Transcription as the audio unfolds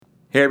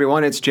Hey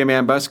everyone, it's Jim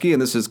Ambuske, and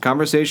this is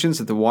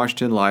Conversations at the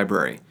Washington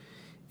Library.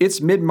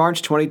 It's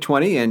mid-March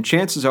 2020, and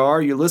chances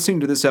are you're listening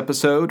to this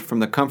episode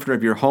from the comfort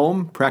of your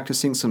home,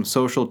 practicing some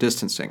social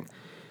distancing.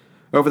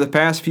 Over the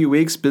past few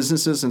weeks,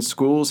 businesses and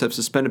schools have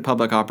suspended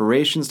public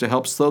operations to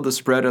help slow the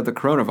spread of the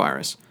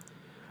coronavirus.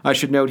 I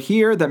should note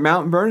here that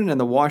Mount Vernon and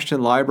the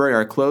Washington Library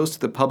are closed to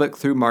the public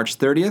through March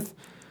 30th,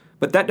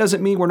 but that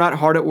doesn't mean we're not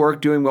hard at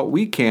work doing what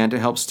we can to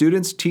help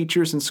students,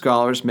 teachers, and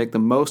scholars make the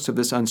most of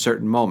this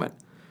uncertain moment.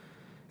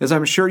 As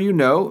I'm sure you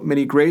know,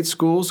 many grade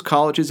schools,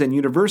 colleges, and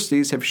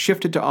universities have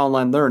shifted to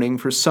online learning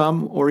for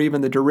some or even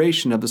the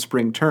duration of the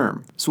spring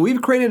term. So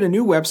we've created a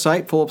new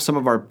website full of some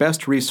of our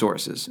best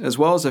resources, as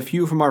well as a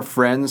few from our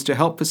friends to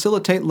help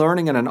facilitate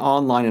learning in an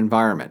online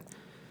environment.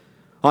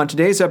 On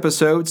today's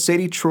episode,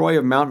 Sadie Troy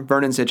of Mount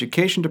Vernon's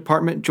Education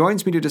Department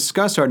joins me to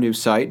discuss our new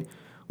site,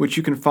 which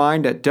you can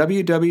find at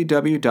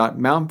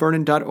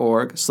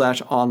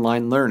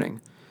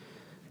www.mountvernon.org/online-learning.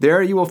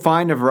 There you will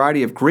find a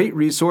variety of great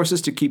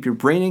resources to keep your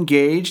brain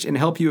engaged and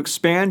help you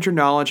expand your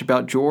knowledge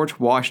about George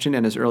Washington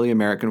and his early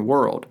American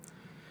world.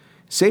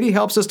 Sadie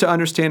helps us to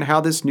understand how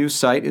this new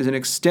site is an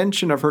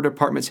extension of her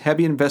department's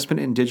heavy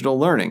investment in digital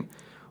learning,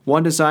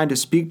 one designed to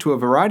speak to a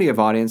variety of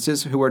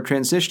audiences who are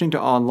transitioning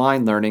to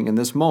online learning in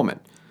this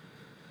moment.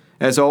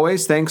 As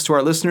always, thanks to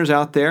our listeners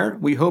out there.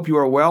 We hope you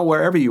are well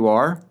wherever you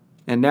are.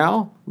 And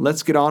now,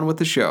 let's get on with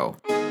the show.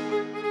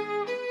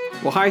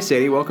 Well, hi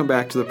Sadie, welcome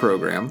back to the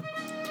program.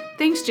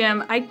 Thanks,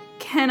 Jim. I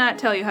cannot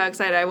tell you how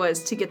excited I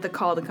was to get the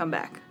call to come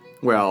back.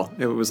 Well,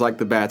 it was like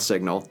the bat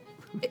signal.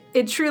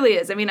 It truly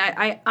is. I mean,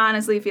 I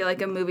honestly feel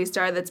like a movie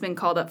star that's been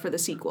called up for the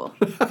sequel.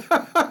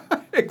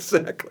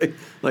 Exactly.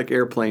 Like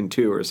Airplane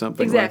 2 or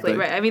something exactly, like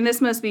that. Right. I mean,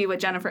 this must be what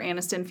Jennifer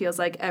Aniston feels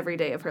like every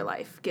day of her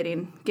life,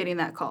 getting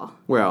that call.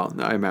 Well,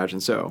 I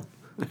imagine so.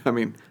 I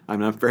mean,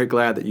 I'm very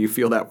glad that you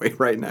feel that way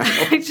right now.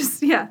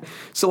 Yeah.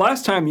 So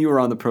last time you were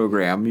on the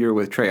program, you were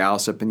with Trey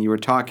Alsop, and you were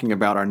talking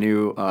about our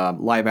new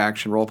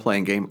live-action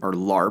role-playing game, or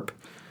LARP,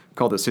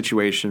 called the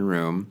Situation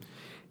Room.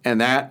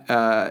 And that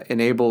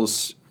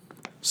enables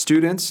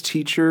students,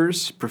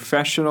 teachers,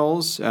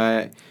 professionals,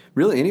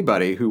 really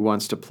anybody who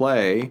wants to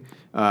play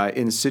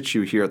in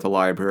situ here at the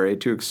library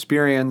to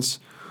experience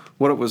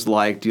what it was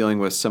like dealing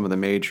with some of the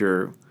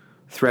major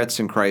threats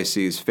and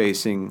crises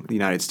facing the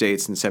United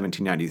States in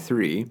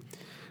 1793,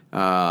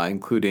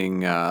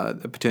 including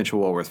the potential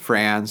war with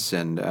France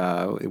and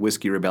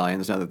whiskey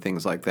rebellions and other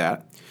things like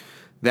that.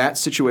 That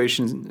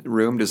Situation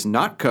Room does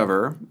not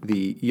cover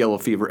the yellow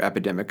fever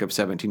epidemic of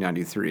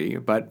 1793,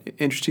 but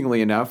interestingly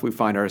enough, we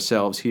find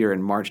ourselves here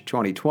in March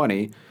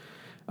 2020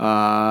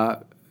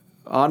 on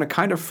a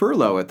kind of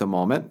furlough at the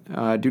moment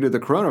due to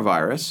the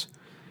coronavirus.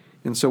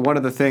 And so one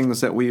of the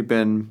things that we've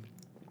been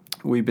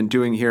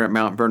doing here at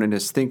Mount Vernon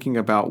is thinking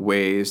about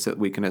ways that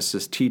we can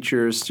assist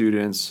teachers,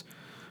 students,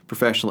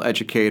 professional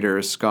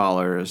educators,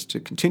 scholars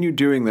to continue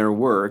doing their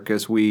work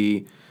as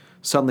we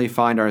suddenly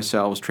find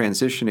ourselves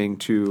transitioning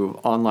to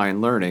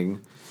online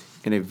learning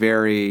in a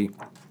very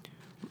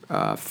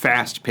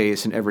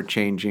fast-paced and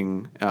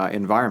ever-changing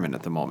environment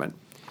at the moment.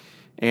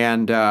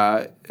 And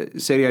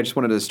Sadie, I just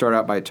wanted to start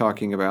out by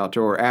talking about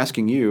or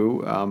asking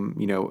you,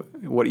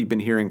 what you've been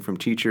hearing from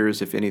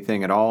teachers, if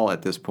anything at all,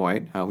 at this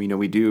point.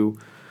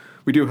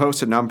 We do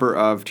host a number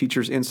of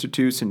teachers'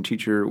 institutes and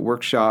teacher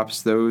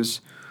workshops.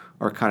 Those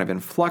are kind of in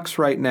flux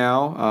right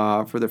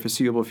now for the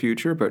foreseeable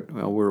future, but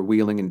we're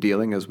wheeling and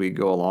dealing as we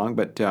go along.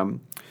 But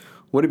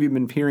what have you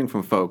been hearing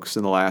from folks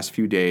in the last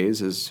few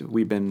days as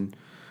we've been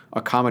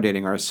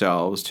accommodating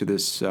ourselves to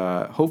this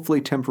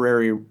hopefully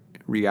temporary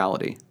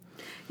reality?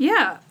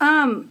 Yeah,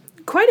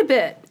 quite a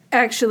bit,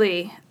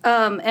 actually.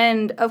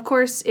 And, of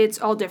course,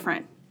 it's all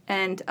different,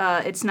 and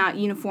it's not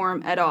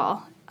uniform at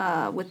all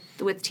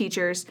with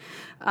teachers.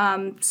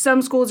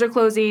 Some schools are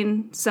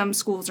closing, some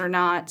schools are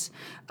not.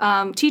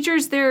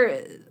 Teachers,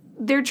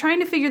 they're trying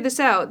to figure this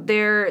out.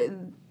 They're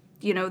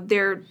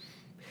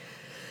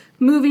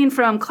moving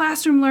from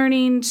classroom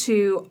learning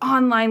to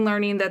online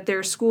learning that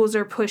their schools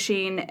are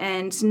pushing,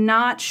 and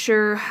not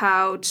sure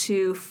how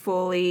to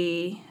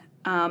fully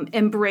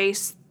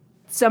embrace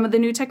some of the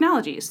new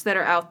technologies that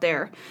are out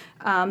there.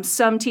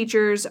 Some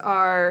teachers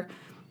are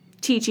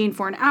teaching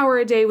for an hour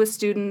a day with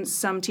students.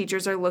 Some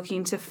teachers are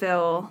looking to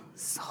fill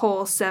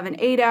whole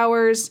 7-8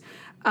 hours.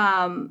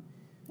 Some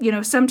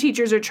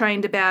teachers are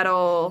trying to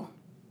battle,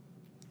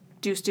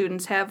 do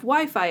students have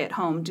Wi-Fi at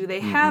home? Do they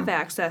have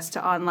access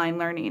to online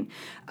learning?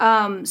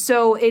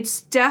 So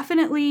it's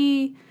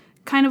definitely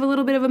kind of a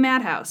little bit of a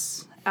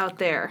madhouse out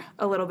there,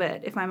 a little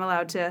bit, if I'm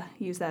allowed to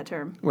use that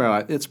term.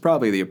 Well, it's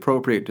probably the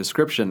appropriate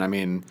description. I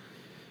mean,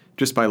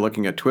 just by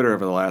looking at Twitter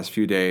over the last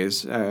few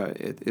days,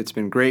 it's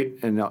been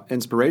great and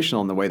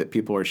inspirational in the way that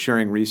people are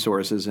sharing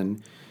resources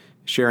and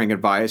sharing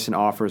advice and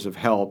offers of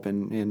help.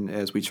 And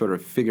as we sort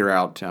of figure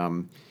out,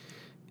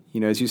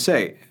 as you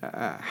say,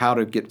 how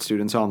to get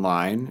students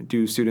online,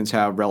 do students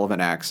have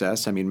relevant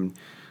access? I mean,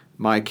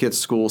 my kids'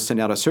 school sent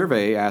out a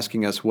survey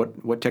asking us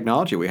what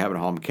technology we have at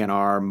home. Can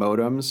our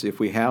modems, if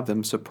we have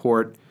them,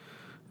 support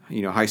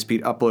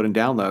high-speed upload and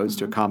downloads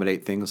to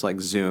accommodate things like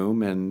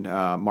Zoom and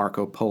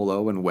Marco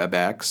Polo and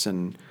WebEx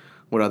and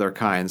what other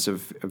kinds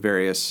of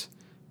various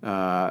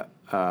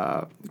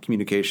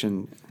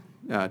communication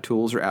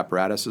tools or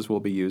apparatuses we'll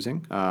be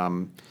using.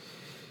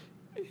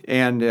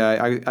 And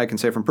I can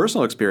say from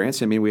personal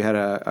experience, I mean, we had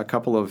a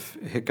couple of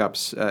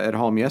hiccups at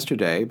home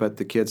yesterday, but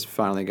the kids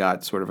finally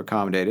got sort of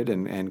accommodated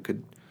and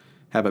could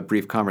have a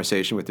brief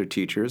conversation with their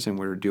teachers, and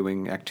we were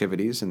doing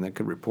activities, and they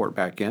could report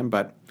back in.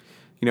 But,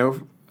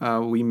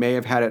 we may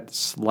have had it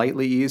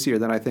slightly easier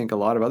than I think a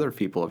lot of other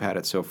people have had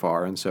it so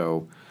far. And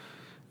so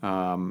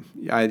a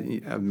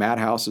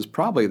madhouse is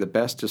probably the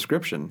best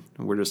description.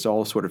 We're just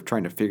all sort of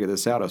trying to figure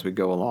this out as we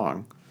go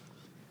along.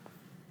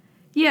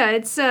 Yeah,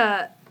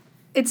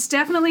 it's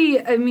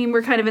definitely, I mean,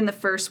 we're kind of in the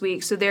first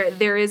week, so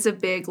there is a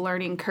big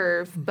learning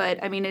curve.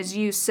 But, I mean, as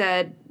you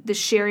said, the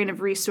sharing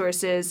of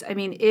resources, I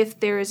mean, if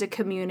there is a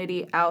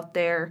community out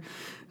there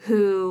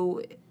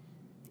who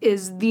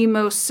is the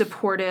most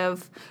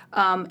supportive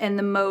and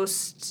the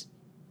most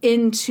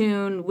in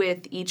tune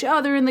with each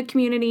other in the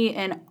community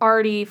and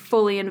already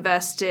fully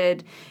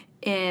invested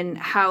in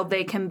how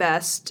they can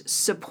best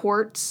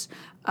support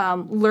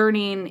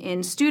learning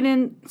in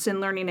students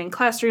and learning in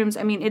classrooms.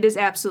 I mean, it is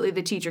absolutely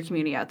the teacher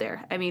community out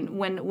there. I mean,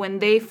 when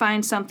they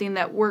find something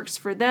that works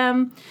for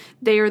them,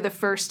 they are the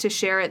first to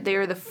share it. They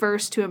are the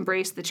first to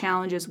embrace the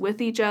challenges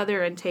with each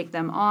other and take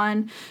them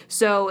on.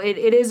 So it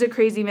is a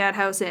crazy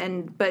madhouse,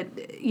 but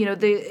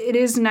it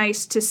is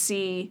nice to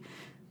see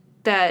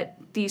that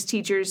these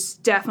teachers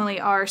definitely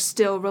are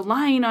still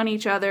relying on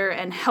each other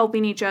and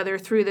helping each other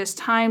through this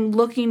time,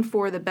 looking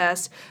for the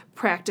best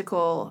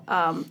practical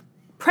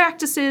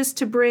practices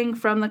to bring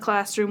from the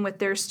classroom with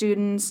their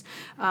students,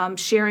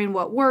 sharing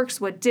what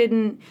works, what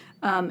didn't,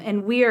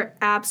 and we are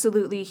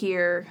absolutely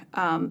here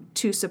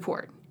to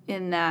support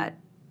in that,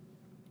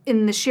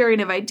 in the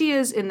sharing of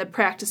ideas, in the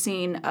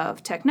practicing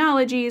of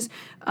technologies,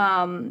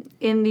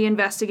 in the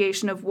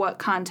investigation of what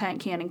content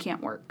can and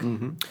can't work.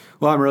 Mm-hmm.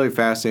 Well, I'm really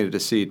fascinated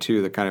to see,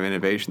 too, the kind of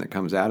innovation that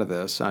comes out of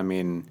this. I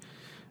mean,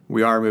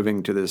 we are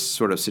moving to this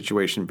sort of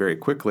situation very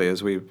quickly,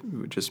 as we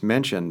just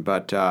mentioned,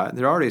 but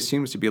there already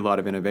seems to be a lot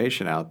of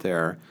innovation out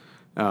there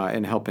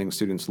in helping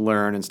students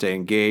learn and stay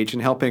engaged,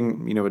 and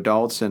helping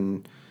adults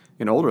and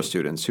older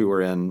students who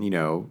are in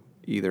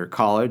either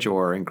college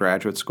or in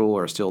graduate school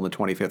or still in the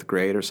 25th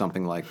grade or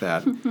something like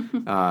that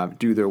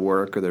do their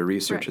work or their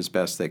research as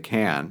best they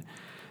can.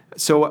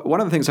 So one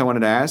of the things I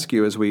wanted to ask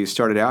you as we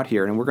started out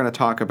here, and we're going to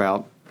talk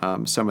about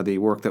some of the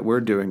work that we're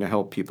doing to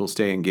help people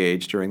stay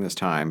engaged during this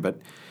time, but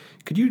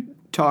could you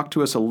talk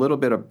to us a little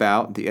bit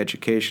about the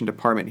education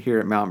department here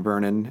at Mount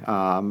Vernon?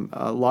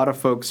 A lot of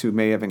folks who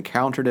may have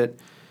encountered it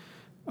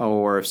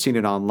or have seen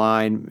it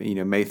online,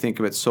 may think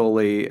of it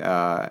solely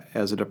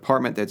as a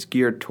department that's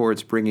geared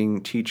towards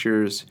bringing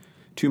teachers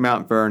to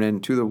Mount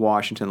Vernon, to the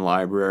Washington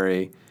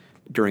Library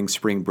during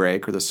spring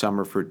break or the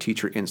summer for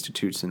teacher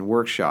institutes and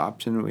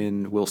workshops,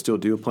 and we'll still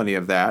do plenty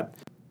of that.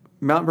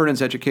 Mount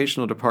Vernon's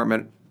educational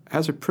department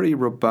has a pretty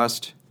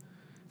robust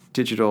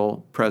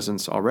digital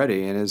presence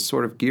already and is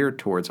sort of geared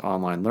towards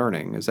online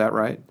learning. Is that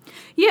right?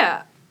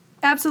 Yeah,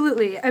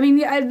 absolutely. I mean,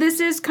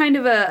 this is kind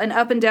of an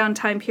up and down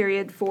time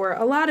period for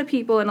a lot of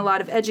people and a lot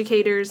of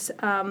educators,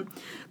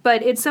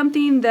 but it's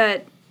something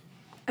that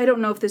I don't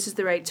know if this is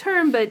the right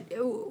term, but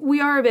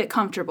we are a bit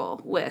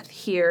comfortable with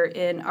here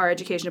in our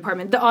education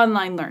department, the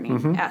online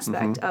learning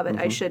aspect of it,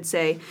 I should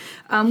say.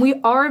 We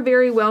are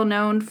very well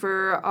known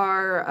for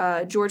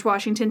our George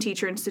Washington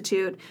Teacher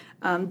Institute.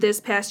 This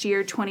past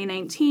year,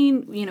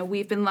 2019,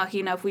 we've been lucky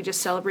enough, we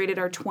just celebrated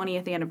our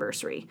 20th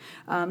anniversary.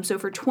 So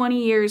for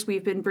 20 years,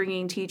 we've been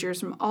bringing teachers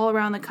from all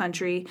around the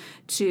country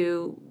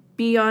to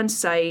be on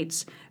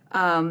site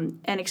and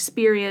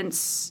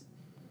experience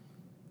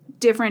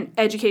different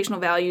educational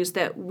values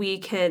that we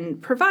can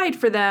provide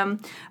for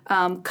them,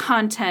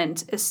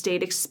 content,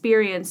 estate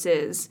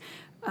experiences,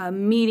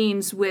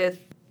 meetings with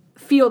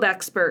field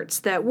experts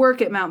that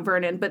work at Mount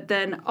Vernon, but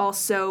then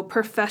also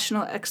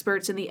professional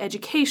experts in the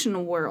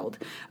educational world.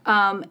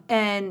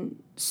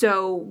 And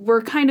so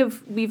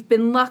we've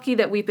been lucky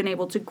that we've been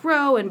able to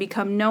grow and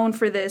become known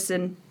for this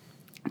and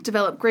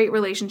develop great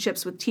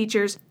relationships with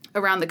teachers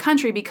around the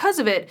country because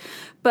of it.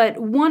 But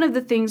one of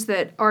the things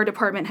that our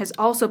department has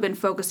also been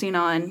focusing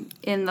on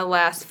in the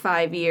last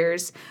 5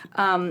 years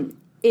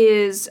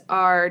is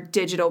our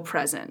digital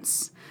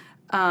presence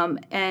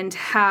and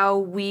how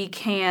we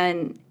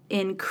can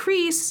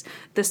increase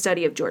the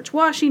study of George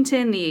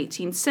Washington, the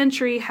 18th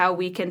century, how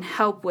we can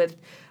help with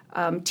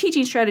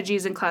teaching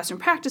strategies and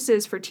classroom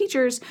practices for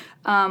teachers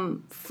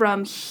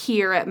from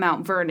here at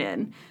Mount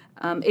Vernon.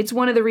 It's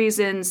one of the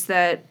reasons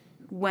that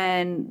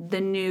when the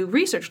new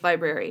research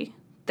library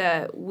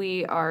that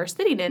we are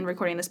sitting in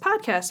recording this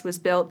podcast was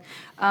built,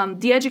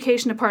 the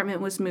education department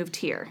was moved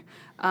here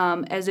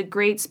as a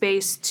great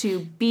space to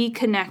be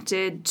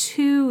connected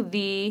to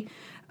the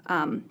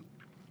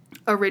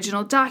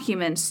original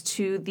documents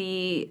to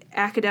the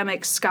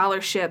academic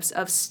scholarships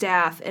of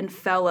staff and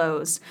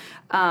fellows,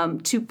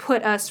 to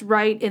put us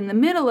right in the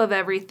middle of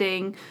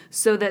everything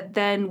so that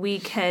then we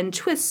can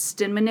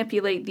twist and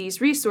manipulate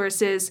these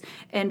resources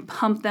and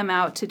pump them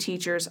out to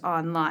teachers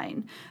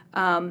online.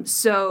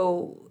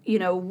 So,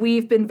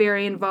 we've been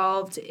very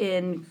involved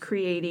in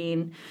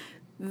creating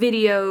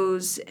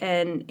videos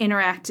and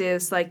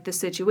interactives like the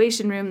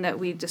Situation Room that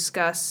we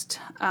discussed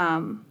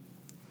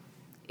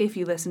if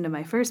you listen to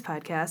my first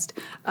podcast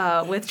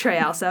with Trey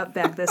Alsop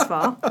back this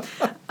fall.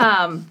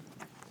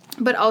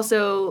 But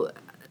also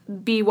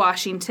Be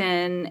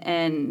Washington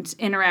and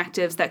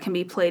interactives that can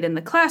be played in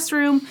the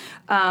classroom.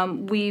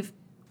 We've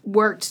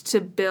worked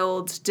to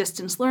build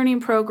distance learning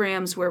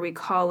programs where we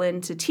call in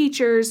to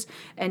teachers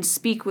and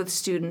speak with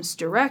students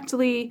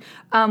directly.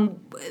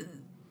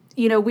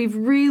 We've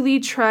really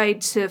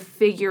tried to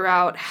figure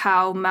out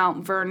how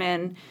Mount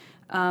Vernon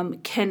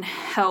can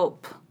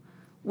help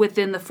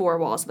within the four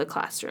walls of the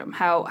classroom,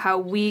 how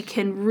we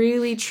can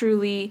really,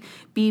 truly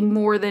be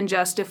more than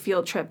just a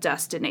field trip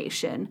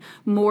destination,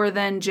 more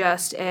than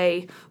just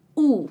the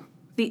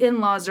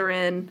in-laws are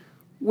in,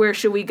 where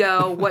should we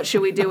go, what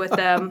should we do with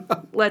them,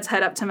 let's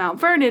head up to Mount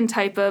Vernon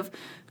type of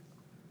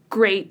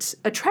great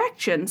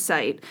attraction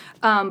site,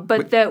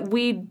 but that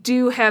we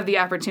do have the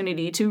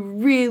opportunity to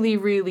really,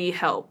 really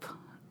help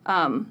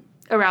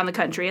around the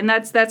country, and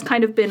that's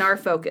kind of been our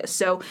focus.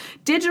 So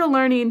digital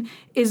learning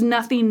is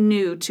nothing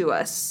new to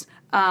us,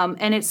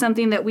 and it's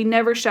something that we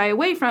never shy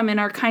away from and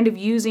are kind of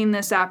using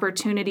this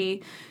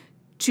opportunity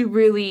to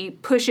really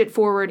push it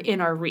forward in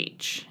our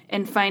reach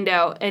and find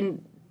out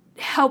and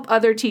help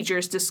other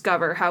teachers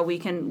discover how we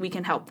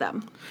can help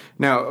them.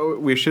 Now,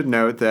 we should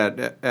note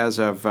that as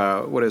of,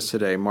 what is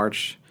today,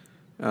 March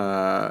the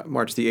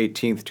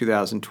 18th,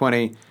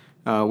 2020,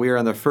 we are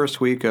in the first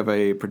week of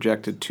a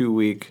projected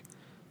 2-week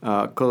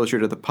closure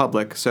to the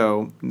public,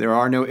 so there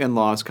are no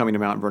in-laws coming to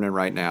Mount Vernon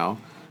right now,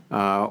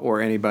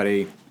 or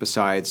anybody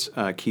besides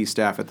key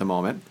staff at the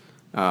moment.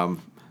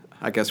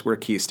 I guess we're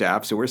key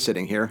staff, so we're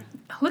sitting here.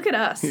 Look at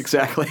us.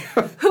 Exactly.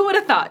 Who would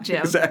have thought,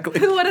 Jim? Exactly.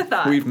 Who would have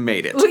thought? We've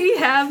made it. We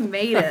have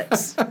made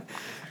it.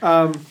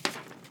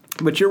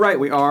 But you're right.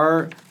 We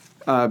are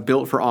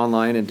built for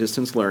online and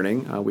distance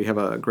learning. We have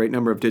a great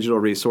number of digital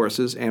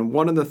resources, and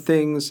one of the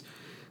things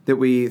that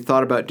we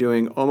thought about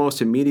doing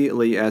almost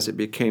immediately as it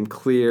became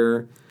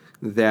clear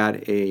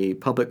that a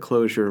public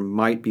closure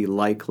might be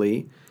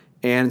likely,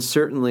 and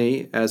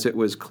certainly as it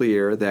was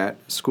clear that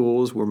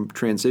schools were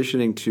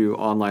transitioning to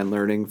online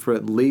learning for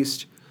at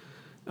least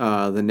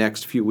the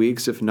next few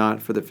weeks, if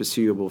not for the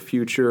foreseeable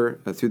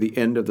future, through the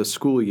end of the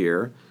school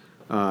year,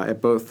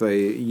 at both the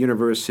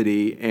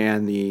university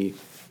and the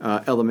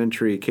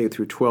elementary K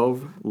through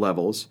 12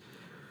 levels,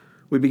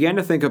 we began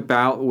to think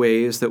about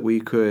ways that we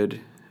could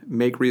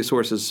make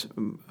resources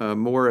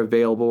more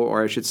available,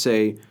 or I should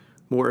say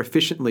more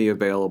efficiently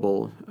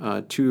available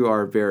to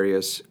our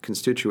various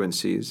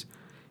constituencies.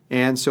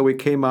 And so we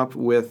came up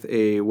with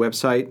a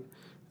website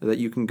that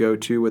you can go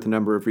to with a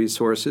number of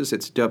resources.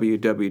 It's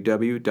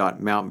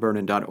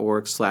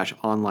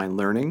www.mountvernon.org/online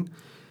learning.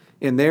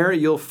 And there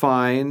you'll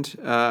find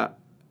a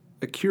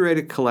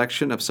curated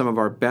collection of some of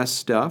our best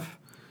stuff,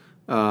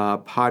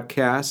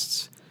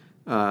 podcasts,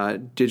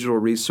 digital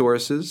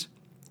resources,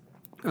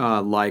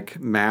 like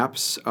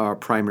maps,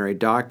 primary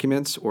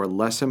documents, or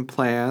lesson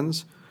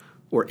plans,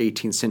 or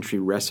 18th century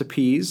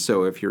recipes.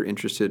 So if you're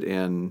interested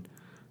in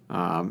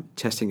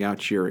testing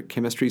out your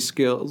chemistry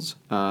skills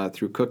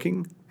through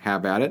cooking,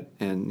 have at it,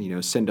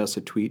 and send us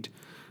a tweet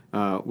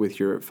with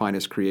your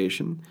finest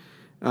creation.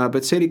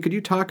 But Sadie, could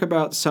you talk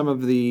about some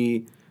of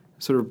the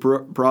sort of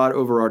broad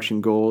overarching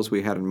goals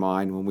we had in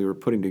mind when we were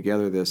putting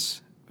together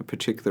this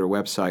particular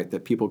website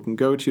that people can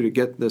go to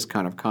get this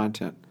kind of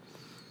content?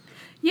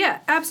 Yeah,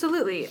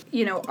 absolutely.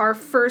 Our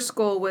first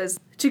goal was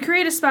to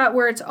create a spot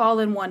where it's all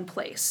in one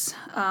place,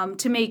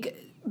 to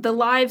make the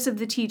lives of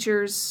the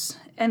teachers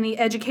and the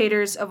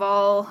educators of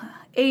all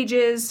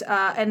ages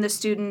and the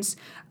students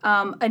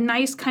a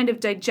nice kind of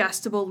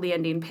digestible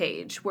landing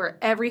page where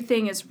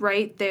everything is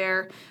right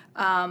there,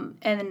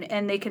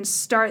 and they can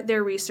start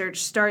their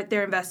research, start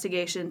their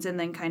investigations, and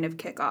then kind of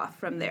kick off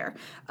from there.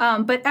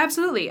 But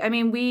absolutely, I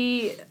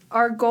mean,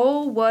 our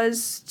goal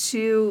was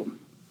to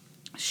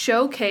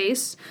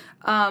showcase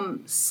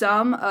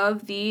some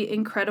of the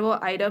incredible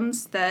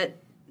items that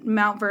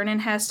Mount Vernon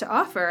has to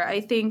offer.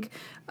 I think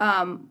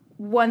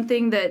one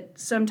thing that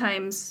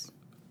sometimes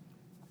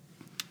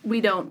we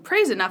don't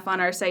praise enough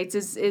on our sites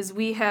is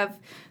we have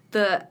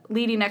the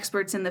leading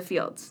experts in the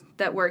fields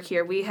that work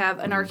here. We have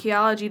an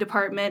archaeology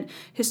department,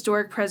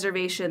 historic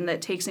preservation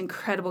that takes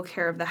incredible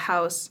care of the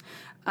house,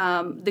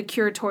 the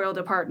curatorial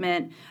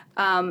department,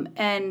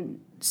 and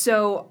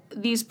so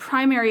these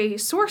primary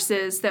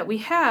sources that we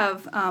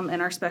have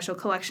in our special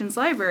collections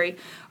library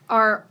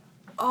are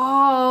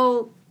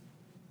all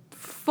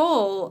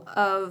full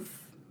of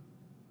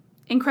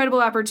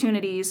incredible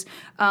opportunities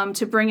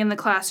to bring in the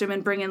classroom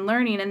and bring in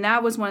learning. And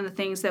that was one of the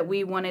things that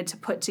we wanted to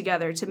put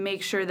together to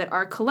make sure that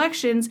our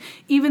collections,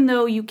 even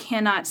though you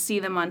cannot see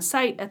them on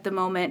site at the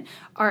moment,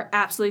 are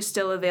absolutely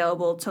still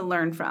available to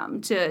learn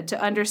from,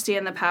 to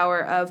understand the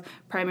power of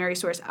primary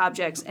source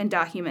objects and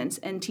documents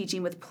and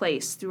teaching with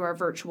place through our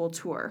virtual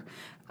tour.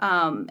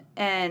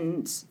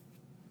 And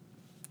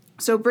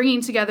so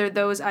bringing together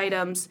those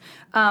items.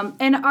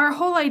 And our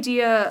whole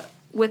idea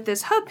with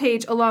this hub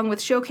page, along with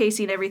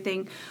showcasing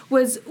everything,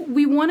 was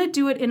we want to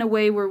do it in a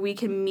way where we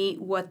can meet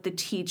what the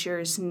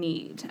teachers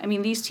need. I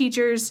mean, these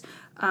teachers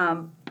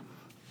are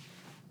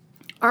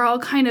all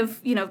kind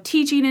of,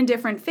 teaching in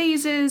different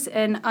phases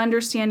and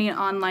understanding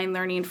online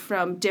learning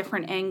from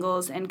different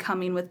angles and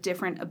coming with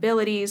different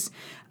abilities.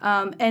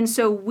 And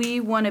so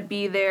we want to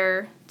be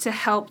there to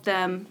help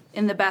them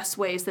in the best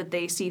ways that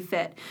they see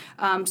fit.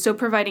 So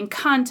providing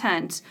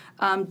content,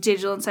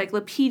 digital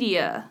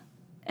encyclopedia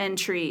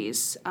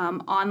entries,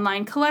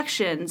 online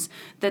collections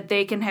that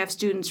they can have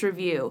students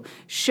review,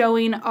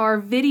 showing our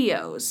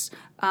videos,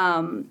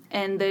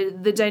 and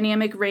the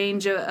dynamic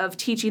range of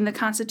teaching the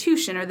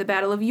Constitution or the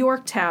Battle of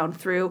Yorktown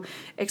through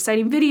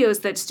exciting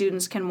videos that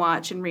students can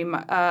watch and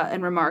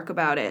remark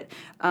about it.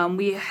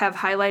 We have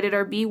highlighted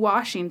our Be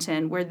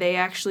Washington, where they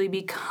actually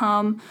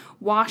become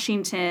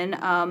Washington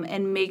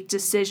and make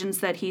decisions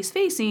that he's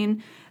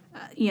facing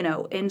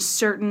in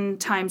certain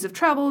times of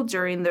trouble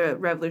during the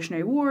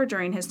Revolutionary War,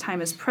 during his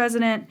time as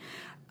president.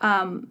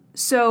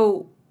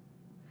 So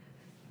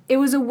it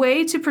was a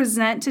way to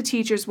present to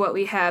teachers what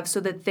we have so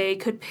that they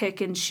could pick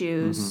and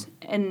choose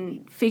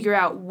and figure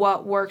out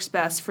what works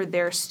best for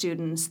their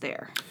students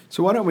there.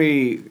 So why don't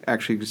we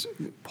actually just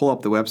pull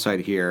up the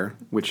website here,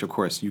 which, of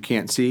course, you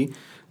can't see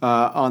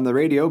on the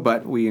radio,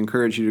 but we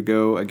encourage you to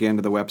go again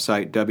to the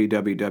website,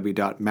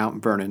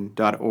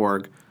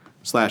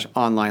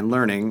 www.mountvernon.org/online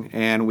learning,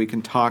 and we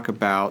can talk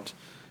about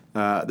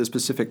the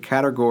specific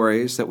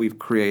categories that we've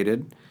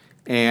created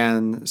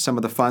and some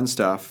of the fun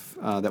stuff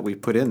that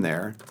we've put in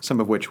there,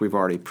 some of which we've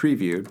already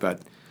previewed, but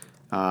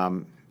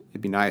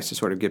it'd be nice to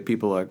sort of give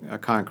people a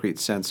concrete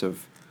sense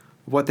of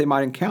what they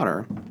might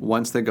encounter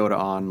once they go to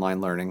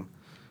online learning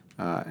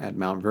at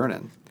Mount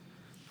Vernon.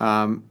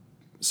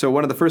 So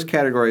one of the first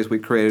categories we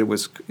created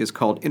is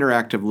called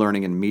Interactive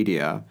Learning and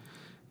Media.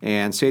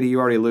 And Sadie, you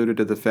already alluded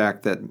to the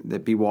fact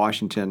that Be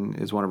Washington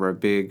is one of our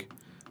big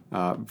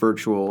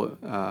virtual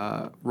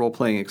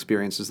role-playing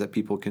experiences that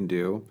people can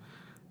do.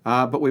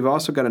 But we've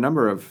also got a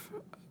number of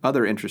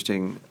other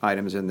interesting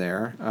items in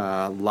there,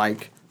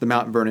 like the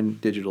Mount Vernon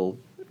Digital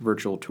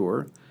Virtual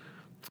Tour.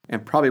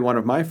 And probably one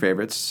of my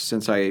favorites,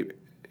 since I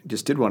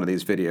just did one of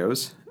these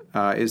videos,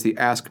 is the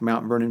Ask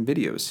Mount Vernon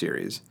Videos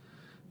series.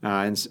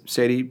 And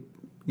Sadie, can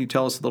you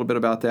tell us a little bit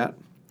about that?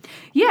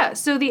 Yeah,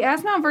 so the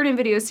Ask Mount Vernon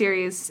video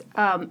series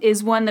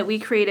is one that we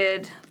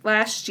created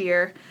last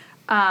year,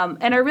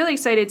 and are really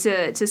excited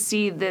to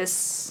see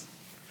this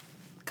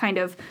kind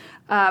of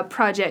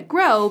project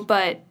grow.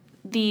 But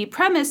the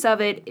premise of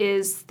it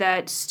is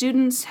that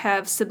students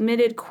have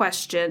submitted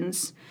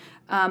questions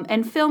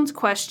and filmed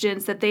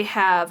questions that they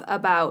have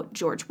about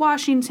George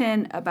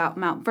Washington, about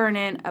Mount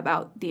Vernon,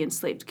 about the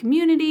enslaved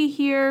community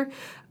here,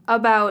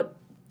 about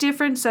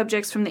different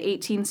subjects from the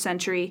 18th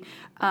century,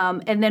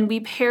 and then we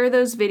pair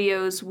those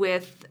videos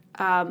with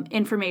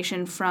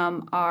information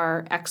from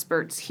our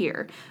experts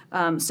here.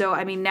 So,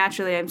 I mean,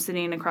 naturally, I'm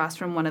sitting across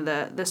from one of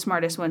the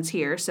smartest ones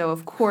here, so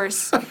of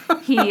course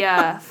he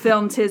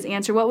filmed his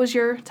answer. What was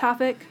your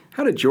topic?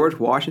 How did George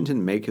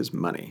Washington make his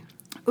money?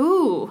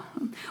 Ooh,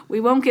 we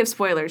won't give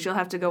spoilers. You'll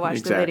have to go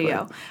watch the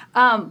video.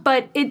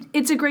 But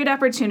it's a great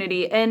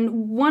opportunity,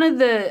 and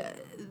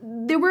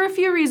there were a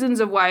few reasons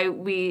of why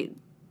we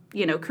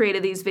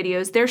created these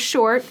videos. They're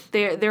short.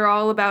 They're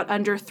all about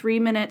under 3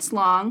 minutes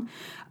long,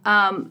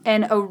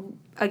 and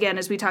again,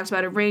 as we talked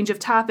about, a range of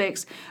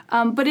topics.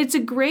 But it's a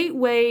great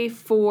way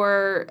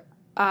for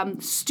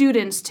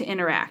students to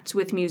interact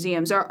with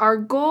museums. Our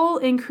goal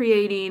in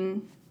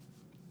creating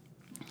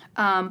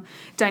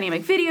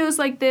dynamic videos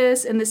like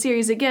this and the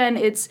series, again,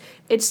 it's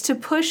to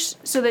push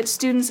so that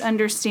students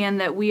understand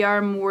that we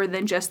are more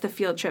than just the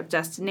field trip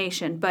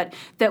destination, but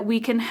that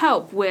we can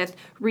help with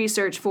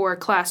research for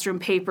classroom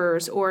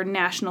papers or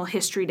National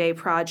History Day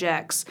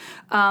projects,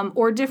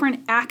 or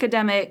different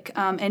academic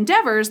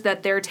endeavors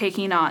that they're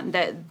taking on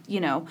that,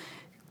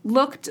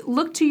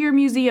 look to your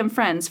museum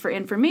friends for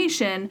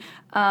information.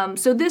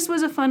 So this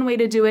was a fun way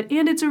to do it,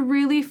 and it's a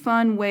really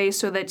fun way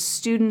so that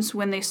students,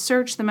 when they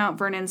search the Mount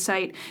Vernon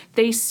site,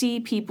 they see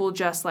people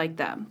just like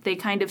them. They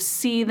kind of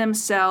see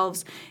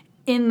themselves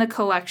in the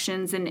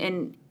collections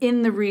and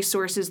in the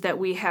resources that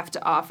we have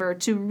to offer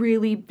to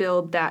really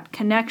build that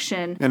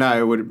connection. And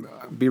I would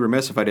be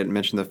remiss if I didn't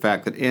mention the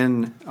fact that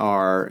in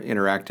our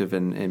interactive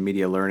and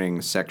media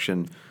learning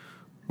section,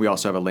 we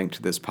also have a link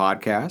to this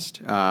podcast.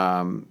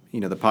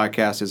 The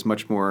podcast is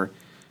much more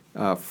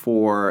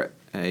for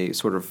a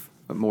sort of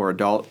more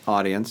adult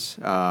audience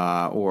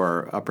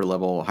or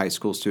upper-level high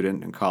school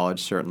student and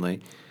college, certainly.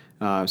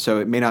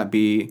 So it may not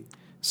be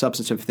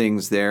substantive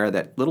things there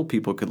that little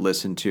people could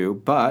listen to,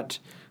 but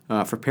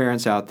For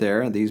parents out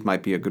there, these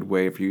might be a good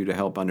way for you to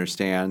help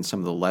understand some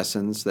of the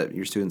lessons that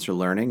your students are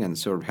learning and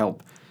sort of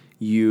help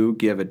you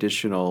give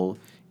additional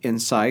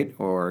insight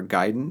or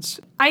guidance.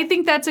 I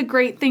think that's a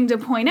great thing to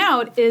point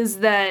out is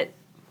that,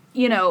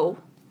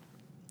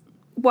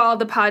 while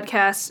the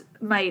podcast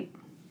might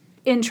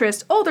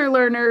interest older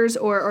learners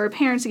or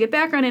parents to get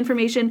background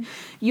information,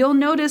 you'll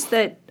notice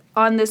that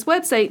on this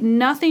website,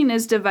 nothing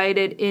is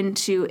divided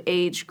into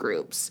age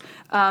groups.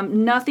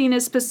 Nothing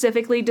is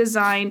specifically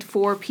designed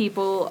for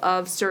people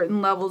of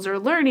certain levels or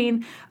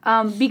learning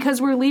because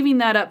we're leaving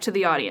that up to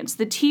the audience.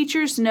 The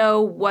teachers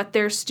know what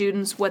their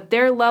students, what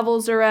their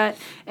levels are at,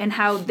 and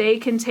how they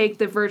can take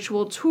the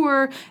virtual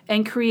tour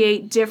and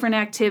create different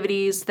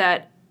activities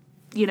that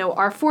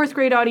our 4th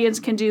grade audience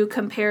can do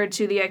compared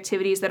to the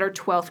activities that our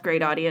 12th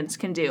grade audience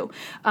can do.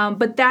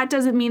 But that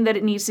doesn't mean that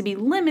it needs to be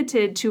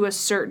limited to a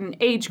certain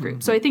age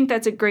group. So I think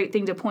that's a great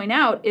thing to point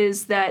out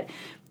is that,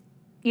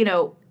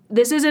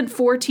 this isn't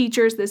for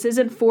teachers, this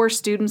isn't for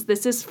students,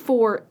 this is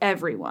for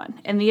everyone.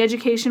 And the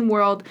education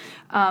world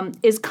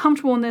is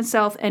comfortable in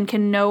itself and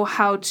can know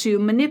how to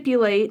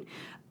manipulate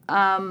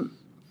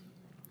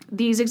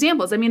these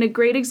examples. I mean, a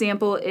great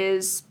example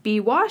is B.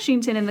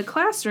 Washington in the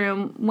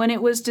classroom. When it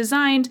was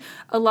designed,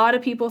 a lot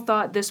of people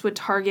thought this would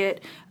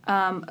target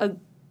a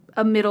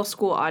middle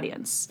school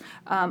audience.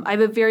 I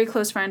have a very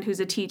close friend who's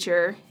a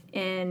teacher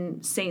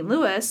in St.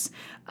 Louis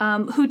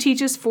who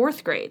teaches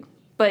 4th grade,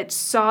 but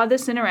saw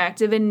this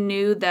interactive and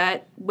knew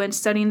that when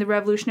studying the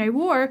Revolutionary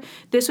War,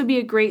 this would be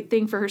a great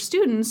thing for her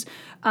students,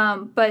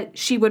 but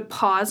she would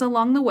pause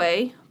along the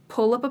way,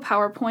 pull up a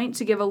PowerPoint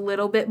to give a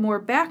little bit more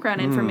background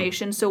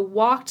information, so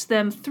walked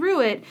them through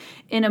it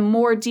in a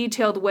more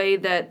detailed way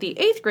that the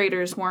 8th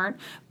graders weren't,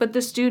 but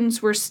the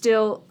students were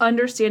still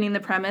understanding the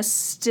premise,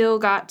 still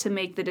got to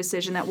make the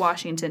decision that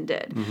Washington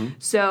did.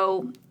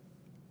 So,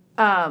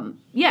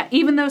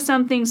 even though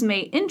some things may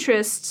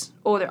interest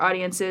older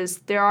audiences,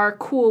 there are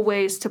cool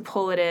ways to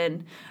pull it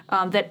in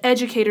that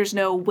educators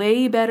know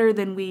way better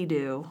than we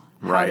do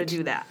how to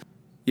do that.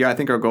 Yeah, I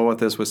think our goal with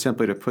this was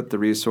simply to put the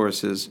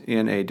resources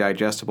in a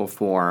digestible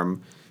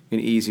form in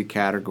easy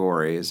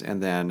categories,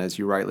 and then, as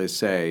you rightly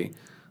say,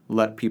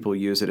 let people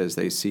use it as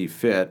they see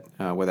fit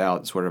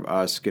without sort of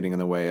us getting in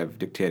the way of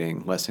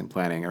dictating lesson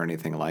planning or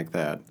anything like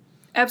that.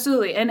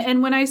 Absolutely.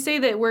 And when I say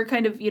that we're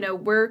kind of,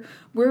 we're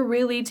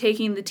really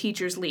taking the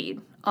teacher's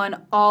lead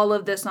on all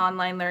of this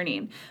online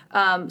learning.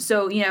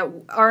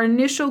 Our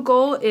initial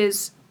goal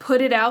is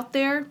put it out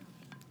there,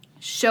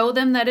 show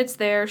them that it's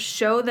there,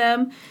 show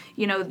them,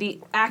 the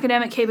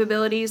academic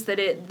capabilities that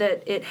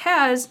it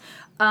has,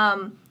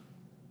 and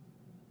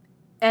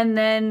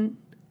then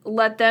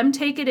let them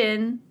take it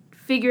in,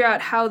 figure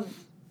out how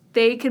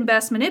they can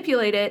best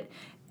manipulate it,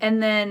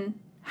 and then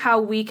how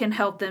we can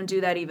help them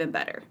do that even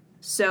better.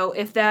 So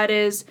if that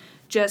is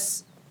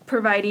just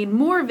providing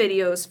more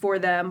videos for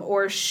them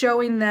or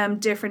showing them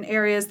different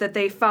areas that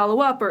they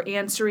follow up or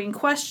answering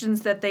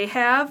questions that they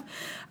have,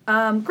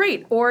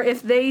 great. Or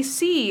if they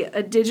see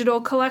a digital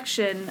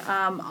collection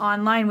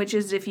online, which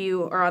is, if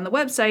you are on the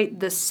website,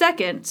 the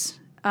second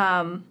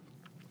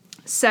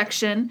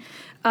section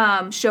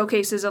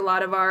showcases a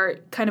lot of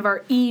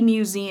our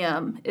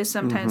e-museum is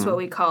sometimes what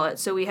we call it.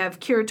 So we have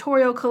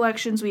curatorial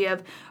collections, we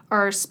have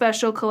our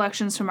special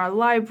collections from our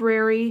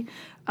library,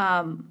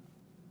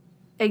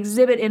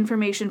 exhibit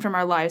information from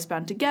our Lives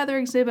Bound Together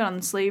exhibit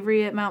on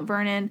slavery at Mount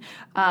Vernon.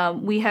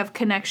 We have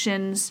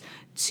connections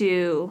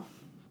to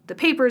the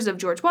papers of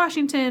George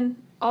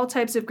Washington, all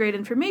types of great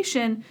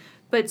information.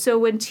 But so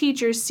when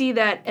teachers see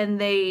that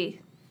and they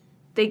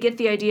get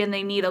the idea and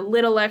they need a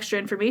little extra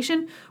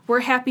information, we're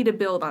happy to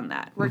build on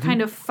that. We're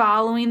kind of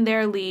following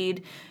their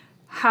lead,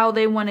 how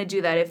they want to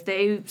do that. If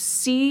they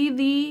see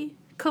the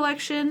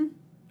collection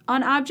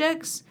on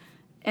objects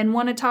and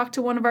want to talk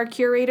to one of our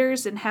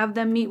curators and have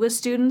them meet with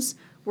students,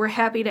 we're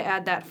happy to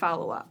add that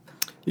follow-up.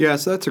 Yeah,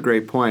 so that's a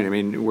great point. I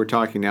mean, we're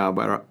talking now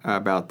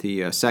about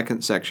the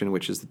second section,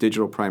 which is the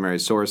digital primary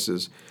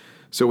sources.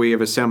 So we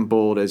have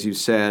assembled, as you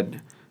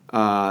said,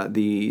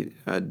 the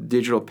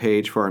digital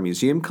page for our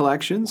museum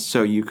collections,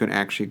 so you can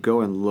actually go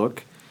and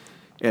look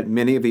at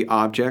many of the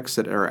objects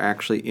that are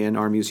actually in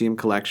our museum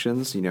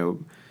collections,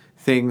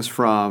 things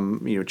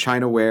from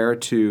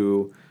Chinaware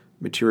to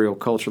material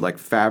culture like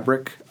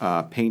fabric,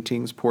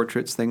 paintings,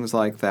 portraits, things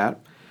like that.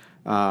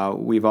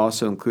 We've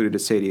also included,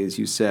 Sadie, as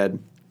you said,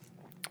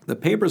 the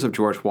papers of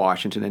George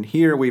Washington, and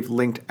here we've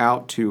linked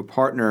out to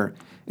partner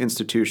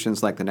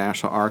institutions like the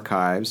National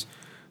Archives,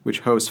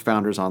 which hosts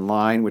Founders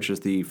Online, which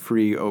is the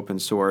free open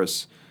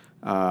source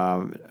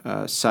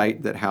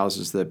site that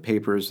houses the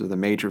papers of the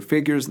major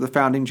figures of the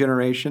founding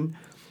generation.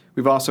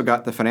 We've also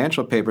got the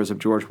financial papers of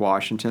George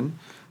Washington,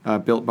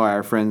 built by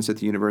our friends at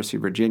the University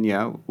of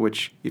Virginia,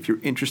 which, if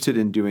you're interested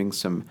in doing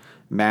some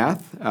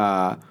math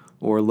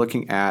or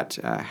looking at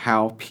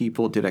how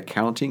people did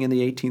accounting in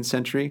the 18th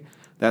century,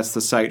 that's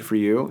the site for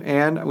you.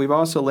 And we've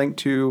also linked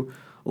to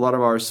a lot of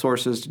our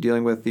sources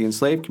dealing with the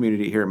enslaved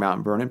community here at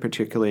Mount Vernon,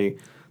 particularly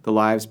the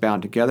Lives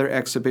Bound Together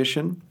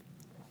exhibition.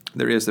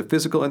 There is the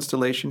physical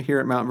installation here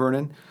at Mount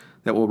Vernon,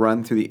 that will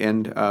run through the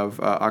end of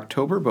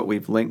October, but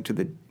we've linked to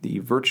the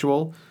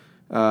virtual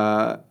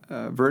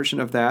version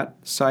of that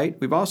site.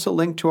 We've also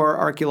linked to our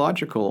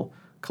archaeological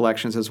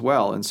collections as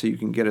well, and so you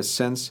can get a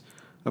sense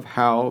of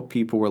how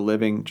people were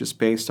living just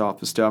based off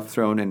the stuff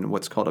thrown in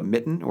what's called a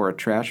mitten or a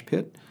trash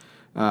pit,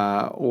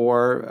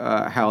 or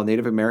how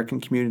Native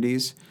American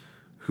communities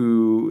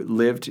who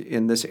lived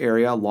in this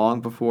area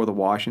long before the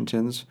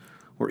Washingtons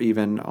were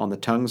even on the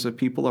tongues of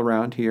people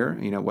around here,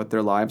 what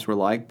their lives were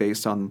like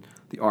based on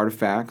the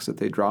artifacts that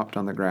they dropped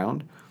on the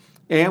ground.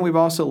 And we've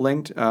also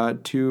linked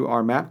to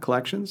our map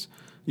collections.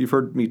 You've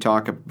heard me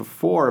talk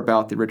before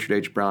about the Richard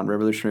H. Brown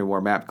Revolutionary War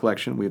map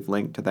collection. We've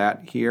linked to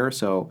that here,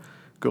 so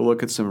go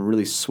look at some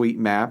really sweet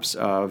maps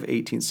of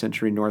 18th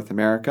century North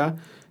America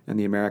and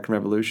the American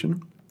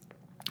Revolution.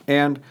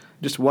 And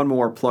just one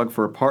more plug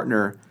for a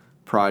partner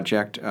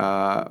project.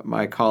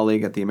 My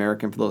colleague at the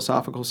American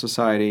Philosophical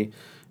Society,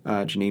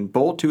 Janine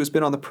Bolt, who has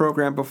been on the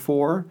program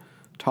before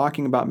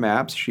talking about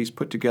maps, she's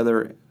put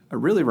together a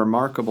really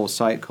remarkable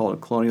site called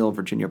Colonial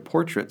Virginia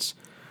Portraits,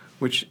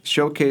 which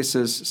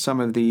showcases some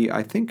of the,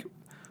 I think,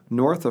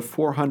 north of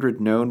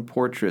 400 known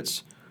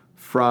portraits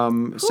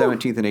from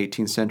 17th and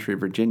 18th century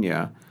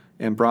Virginia,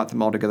 and brought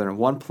them all together in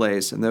one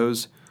place. And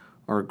those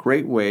are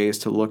great ways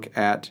to look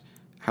at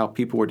how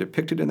people were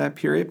depicted in that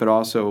period, but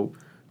also,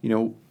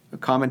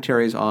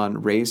 commentaries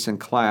on race and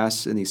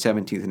class in the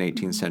 17th and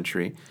 18th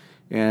century.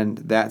 And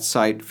that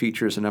site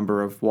features a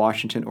number of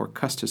Washington or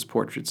Custis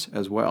portraits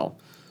as well.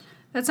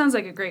 That sounds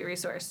like a great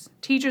resource.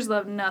 Teachers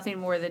love nothing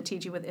more than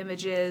teaching with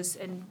images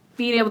and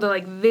being able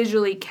to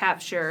visually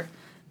capture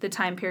the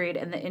time period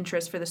and the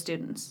interest for the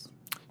students.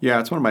 Yeah,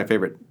 it's one of my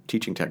favorite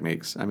teaching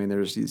techniques. I mean,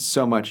 there's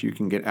so much you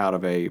can get out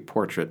of a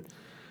portrait,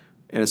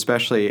 and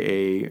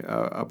especially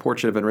a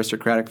portrait of an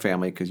aristocratic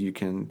family, because you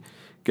can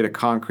get a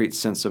concrete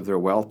sense of their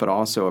wealth, but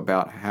also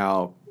about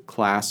how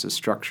class is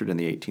structured in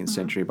the 18th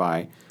century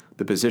by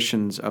the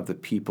positions of the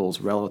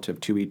peoples relative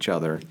to each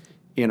other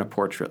in a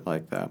portrait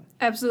like that.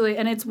 Absolutely,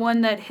 and it's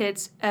one that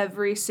hits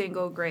every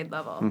single grade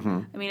level.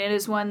 I mean, it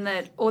is one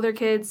that older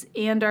kids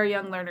and our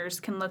young learners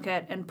can look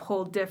at and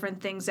pull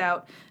different things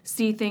out,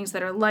 see things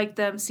that are like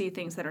them, see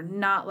things that are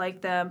not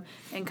like them,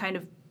 and kind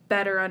of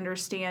better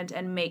understand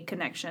and make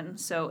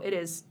connections. So it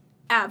is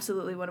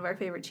absolutely one of our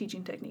favorite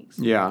teaching techniques.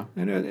 Yeah,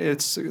 and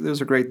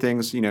those are great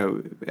things,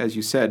 as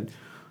you said,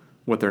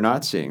 what they're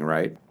not seeing,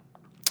 right?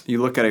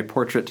 You look at a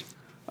portrait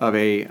of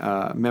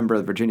a member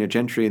of the Virginia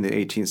gentry in the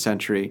 18th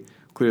century.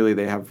 Clearly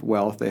they have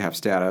wealth, they have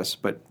status,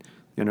 but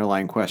the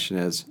underlying question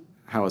is,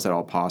 how is that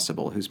all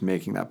possible? Who's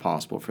making that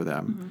possible for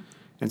them?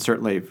 And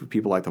certainly for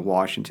people like the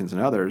Washingtons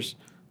and others,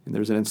 and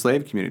there's an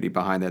enslaved community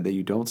behind that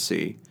you don't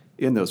see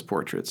in those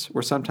portraits,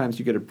 or sometimes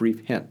you get a brief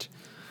hint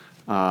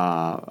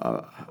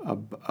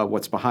of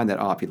what's behind that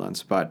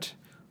opulence, but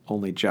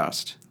only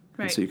just.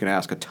 Right. And so you can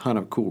ask a ton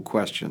of cool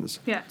questions.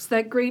 Yeah, it's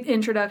that great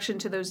introduction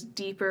to those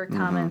deeper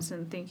comments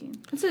and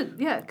thinking. That's it.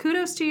 Yeah,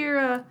 kudos to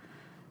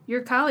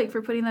your colleague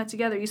for putting that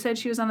together. You said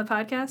she was on the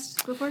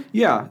podcast before?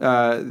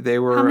 Yeah, they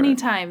were. How many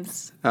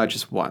times?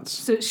 Just once.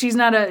 So she's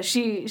not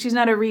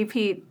a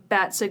repeat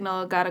bat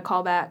signal, got a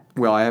call back.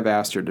 Well, I have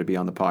asked her to be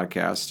on the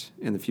podcast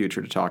in the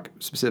future to talk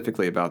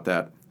specifically about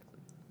that.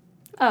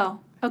 Oh,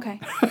 okay.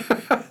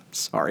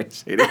 Sorry,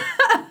 Sadie.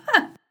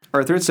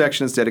 Our third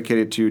section is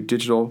dedicated to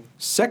digital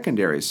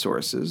secondary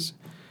sources.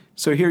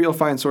 So here you'll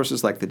find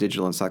sources like the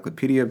Digital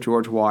Encyclopedia of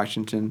George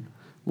Washington,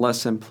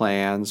 lesson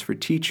plans for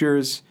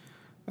teachers,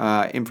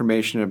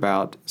 information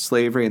about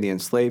slavery and the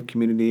enslaved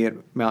community at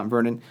Mount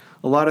Vernon.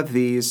 A lot of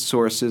these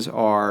sources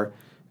are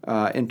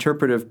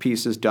interpretive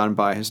pieces done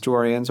by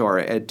historians or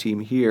our ed team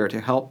here to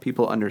help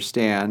people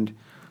understand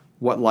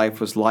what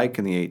life was like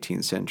in the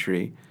 18th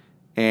century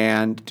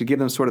and to give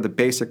them sort of the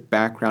basic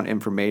background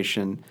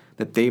information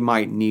that they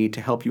might need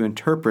to help you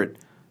interpret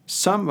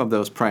some of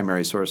those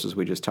primary sources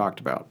we just talked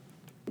about.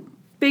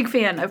 Big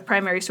fan of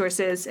primary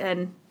sources,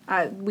 and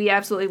we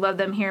absolutely love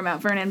them here at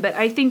Mount Vernon, but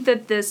I think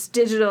that this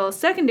digital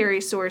secondary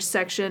source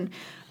section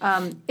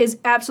is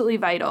absolutely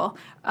vital.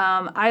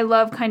 I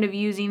love kind of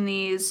using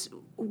these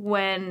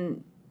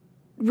when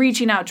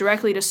reaching out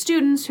directly to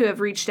students who have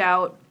reached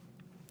out,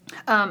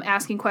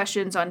 asking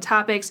questions on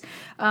topics,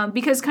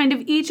 because kind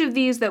of each of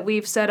these that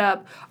we've set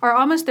up are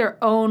almost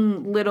their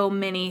own little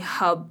mini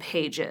hub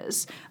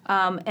pages,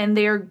 and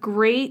they're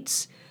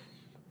great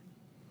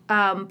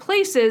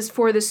places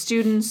for the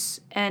students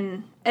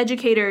and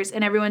educators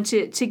and everyone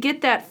to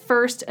get that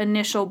first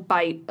initial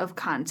bite of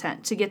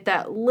content, to get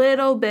that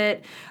little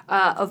bit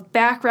of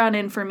background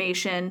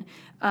information,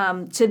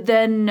 to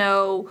then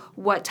know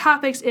what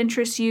topics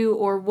interest you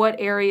or what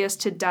areas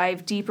to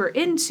dive deeper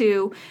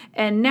into.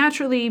 And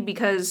naturally,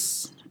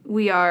 because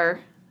we are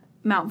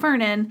Mount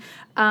Vernon,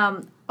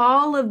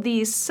 all of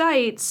these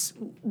sites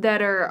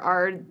that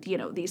are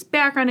these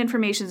background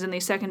informations and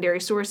these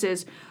secondary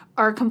sources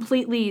are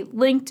completely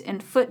linked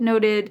and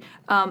footnoted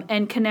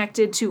and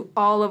connected to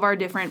all of our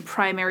different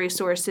primary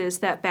sources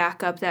that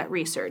back up that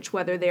research,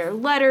 whether they're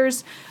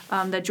letters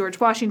that George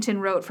Washington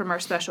wrote from our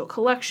special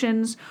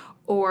collections,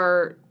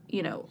 or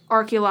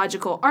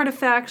archaeological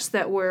artifacts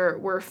that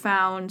were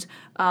found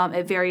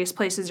at various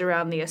places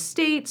around the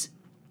estate.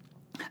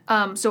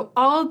 So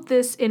all of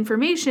this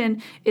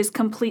information is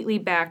completely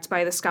backed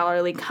by the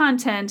scholarly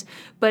content,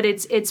 but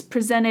it's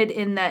presented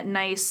in that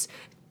nice,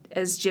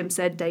 as Jim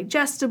said,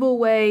 digestible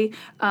way,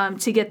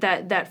 to get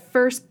that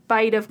first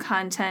bite of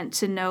content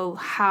to know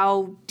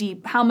how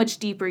much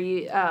deeper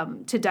you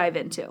to dive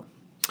into.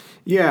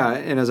 Yeah,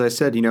 and as I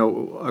said,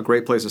 a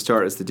great place to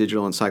start is the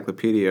Digital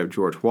Encyclopedia of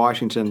George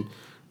Washington.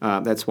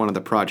 That's one of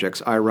the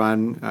projects I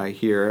run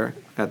here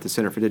at the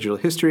Center for Digital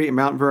History in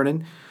Mount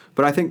Vernon.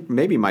 But I think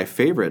maybe my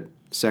favorite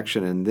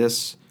section in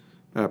this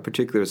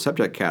particular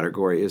subject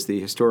category is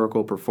the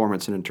Historical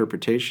Performance and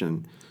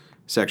Interpretation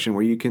section,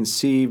 where you can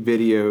see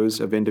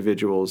videos of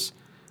individuals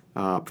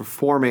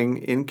performing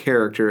in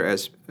character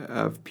as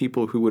of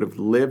people who would have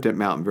lived at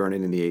Mount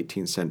Vernon in the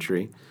 18th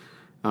century.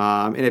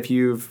 And if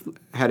you've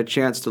had a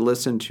chance to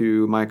listen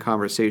to my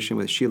conversation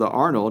with Sheila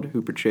Arnold,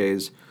 who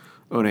portrays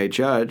One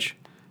Judge,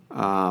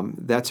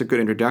 that's a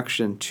good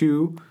introduction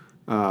to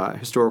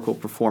historical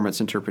performance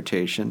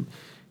interpretation.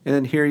 And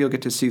then here you'll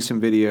get to see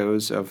some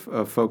videos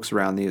of folks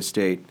around the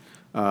estate,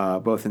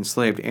 both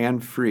enslaved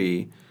and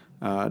free,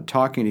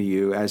 talking to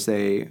you as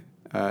they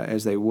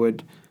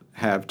would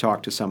have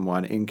talked to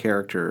someone in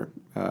character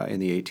in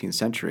the 18th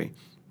century.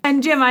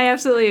 And Jim, I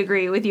absolutely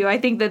agree with you. I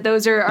think that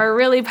those are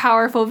really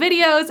powerful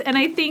videos, and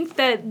I think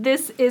that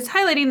this is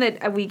highlighting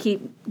that we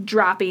keep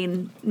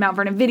dropping Mount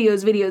Vernon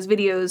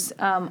videos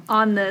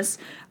on this,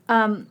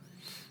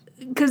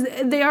 because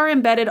they are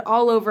embedded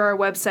all over our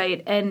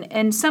website,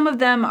 and some of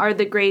them are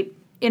the great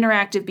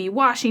interactive B.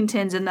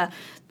 Washingtons and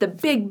the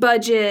big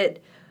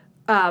budget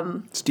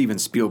Steven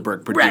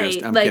Spielberg produced.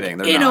 right, I'm like kidding.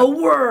 They're in not. a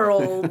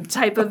world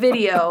type of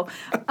video.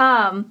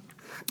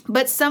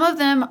 But some of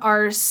them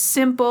are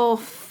simple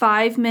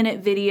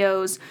 5-minute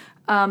videos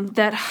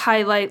that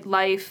highlight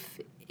life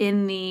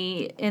in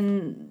the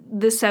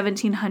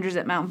 1700s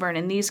at Mount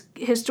Vernon. These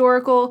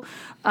historical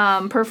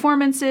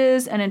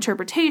performances and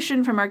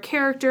interpretation from our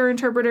character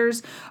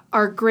interpreters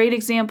are great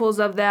examples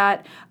of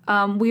that.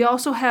 We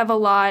also have a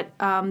lot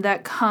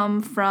that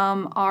come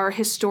from our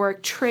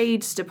historic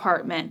trades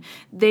department.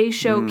 They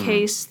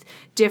showcased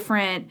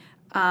different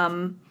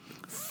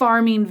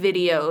farming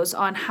videos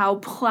on how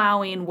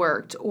plowing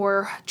worked,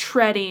 or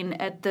treading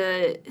at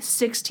the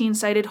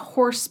 16-sided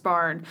horse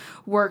barn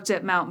worked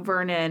at Mount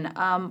Vernon,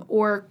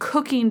 or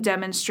cooking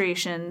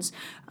demonstrations.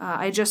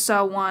 I just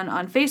saw one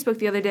on Facebook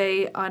the other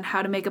day on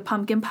how to make a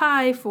pumpkin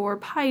pie for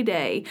Pie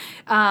Day.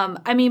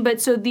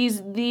 So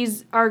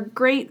these are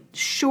great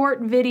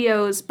short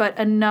videos, but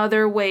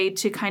another way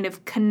to kind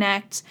of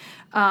connect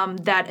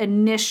that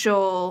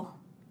initial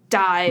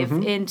dive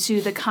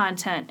into the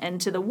content and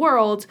to the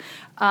world,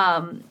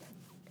 and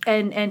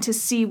to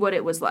see what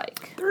it was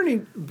like. Are there any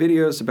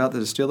videos about the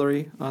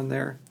distillery on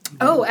there?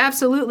 Oh,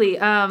 absolutely.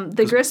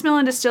 The Gristmill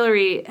and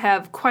Distillery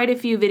have quite a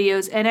few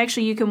videos, and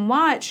actually you can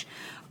watch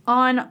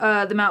on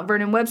the Mount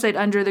Vernon website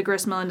under the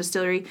Gristmill and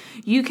Distillery,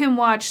 you can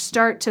watch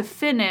start to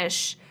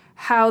finish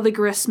how the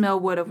gristmill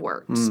would have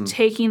worked,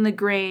 taking the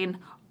grain,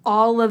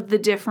 all of the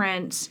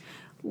different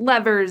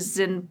levers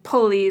and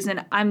pulleys,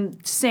 and I'm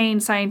saying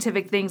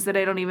scientific things that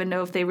I don't even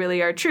know if they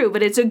really are true,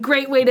 but it's a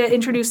great way to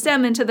introduce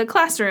them into the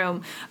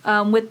classroom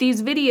with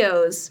these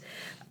videos.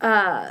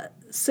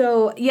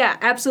 So yeah,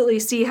 absolutely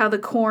see how the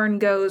corn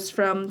goes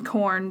from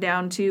corn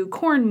down to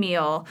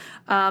cornmeal,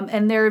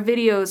 and there are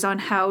videos on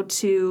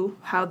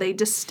how they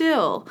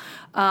distill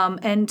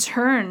and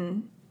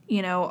turn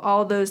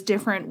all those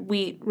different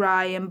wheat,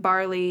 rye, and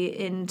barley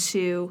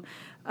into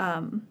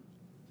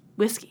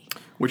whiskey.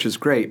 Which is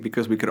great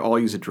because we could all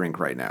use a drink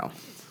right now.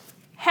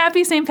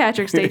 Happy St.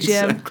 Patrick's Day,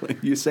 Jim.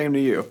 Exactly. Same to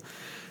you.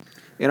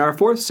 And our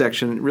fourth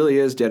section really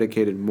is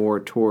dedicated more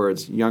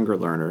towards younger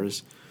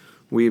learners.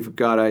 We've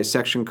got a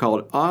section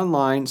called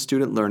Online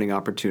Student Learning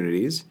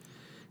Opportunities,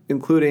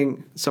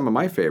 including some of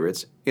my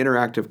favorites,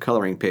 interactive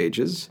coloring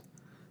pages,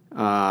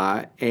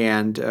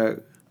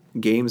 and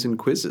games and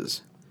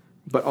quizzes.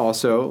 But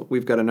also,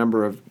 we've got a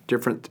number of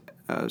different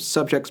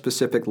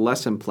subject-specific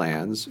lesson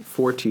plans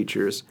for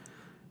teachers,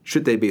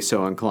 should they be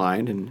so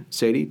inclined. And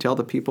Sadie, tell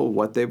the people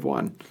what they've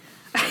won.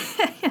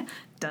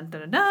 Dun,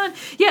 dun, dun, dun.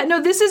 Yeah, no,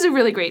 this is a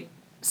really great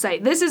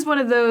site. This is one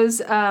of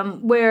those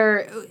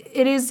where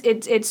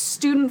it's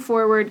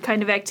student-forward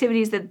kind of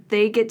activities that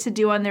they get to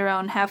do on their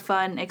own, have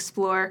fun,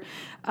 explore.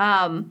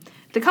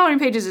 The coloring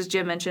pages, as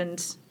Jim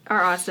mentioned,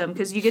 are awesome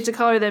because you get to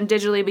color them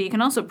digitally, but you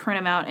can also print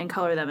them out and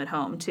color them at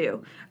home,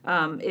 too.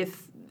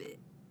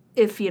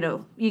 If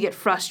you get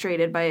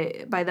frustrated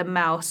by the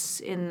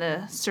mouse in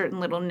the certain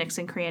little nicks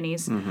and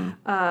crannies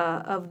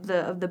of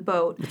the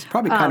boat. It's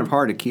probably kind of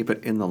hard to keep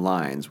it in the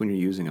lines when you're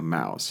using a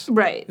mouse.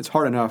 Right. It's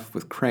hard enough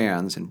with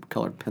crayons and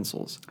colored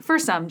pencils. For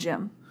some,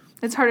 Jim.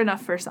 It's hard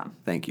enough for some.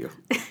 Thank you.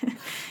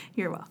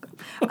 You're welcome.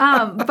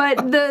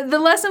 But the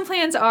lesson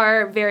plans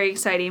are very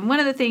exciting.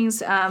 One of the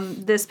things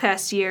this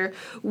past year,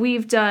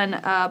 we've done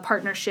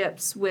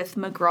partnerships with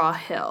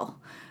McGraw-Hill.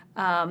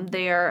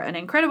 They are an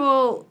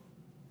incredible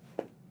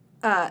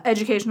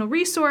educational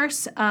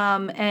resource,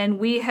 and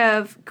we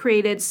have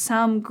created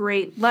some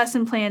great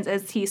lesson plans,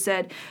 as he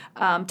said,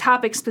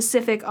 topic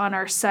specific on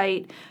our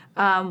site,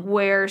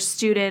 where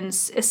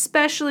students,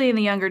 especially in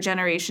the younger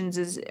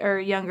generations or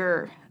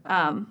younger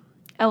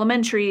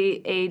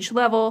elementary age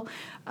level,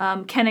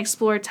 can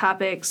explore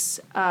topics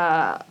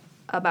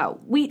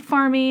about wheat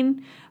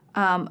farming,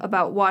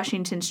 about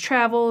Washington's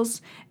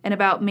travels, and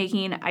about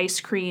making ice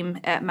cream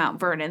at Mount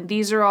Vernon.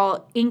 These are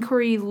all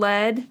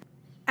inquiry-led,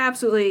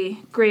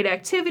 absolutely great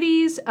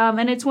activities,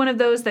 and it's one of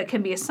those that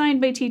can be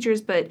assigned by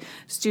teachers, but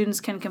students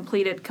can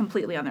complete it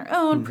completely on their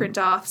own, print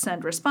off,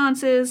 send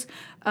responses,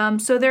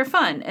 so they're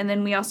fun. And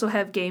then we also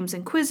have games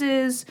and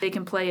quizzes. They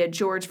can play a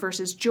George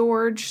versus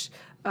George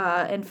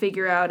and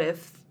figure out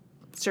if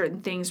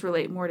certain things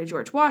relate more to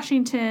George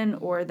Washington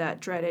or that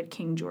dreaded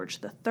King George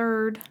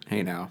III.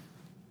 Hey, now.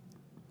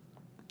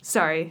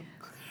 Sorry.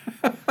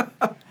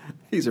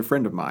 He's a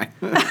friend of mine.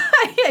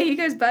 Yeah, you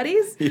guys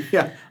buddies?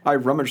 Yeah, I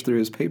rummaged through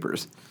his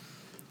papers.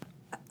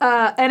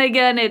 And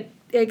again,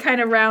 it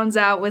kind of rounds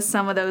out with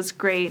some of those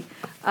great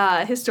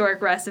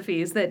historic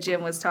recipes that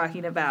Jim was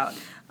talking about.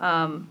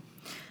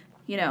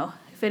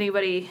 If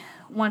anybody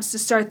wants to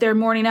start their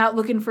morning out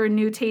looking for a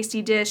new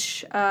tasty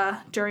dish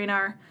during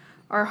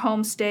our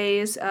home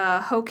stays,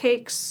 hoe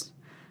cakes,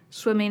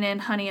 swimming in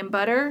honey and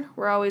butter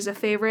were always a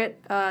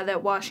favorite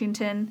that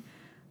Washington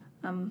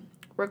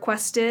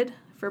requested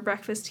for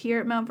breakfast here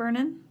at Mount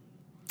Vernon.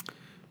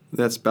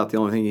 That's about the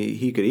only thing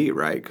he could eat,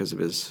 right? Because of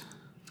his...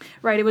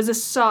 Right, it was a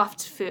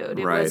soft food.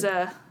 It right. was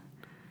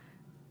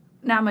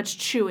not much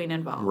chewing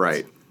involved.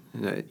 Right.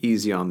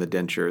 Easy on the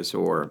dentures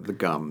or the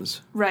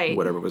gums. Right.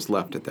 Whatever was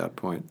left at that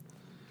point.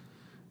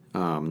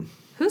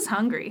 Who's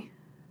hungry?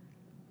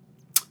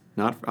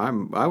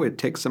 I would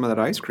take some of that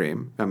ice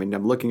cream. I mean,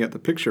 I'm looking at the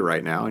picture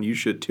right now, and you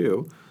should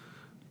too.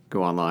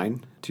 Go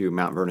online to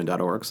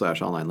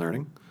mountvernon.org/online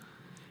learning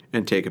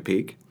and take a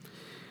peek.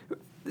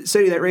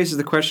 Sadie, that raises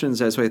the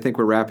questions as I think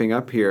we're wrapping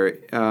up here.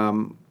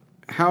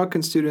 How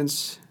can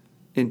students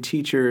and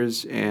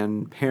teachers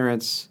and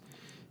parents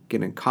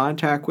get in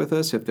contact with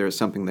us if there's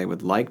something they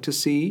would like to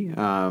see?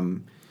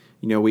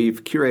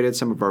 We've curated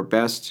some of our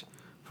best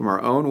from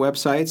our own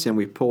websites, and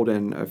we've pulled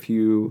in a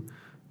few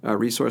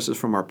resources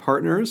from our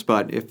partners.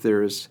 But if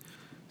there's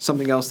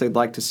something else they'd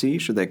like to see,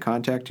 should they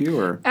contact you?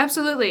 Or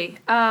Absolutely.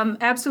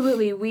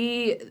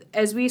 Absolutely.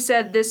 As we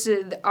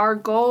said, our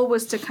goal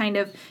was to kind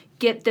of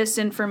get this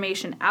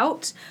information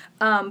out,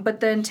 but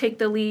then take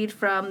the lead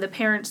from the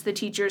parents, the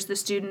teachers, the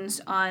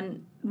students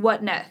on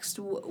what next,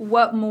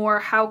 what more,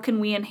 how can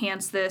we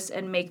enhance this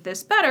and make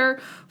this better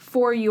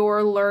for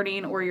your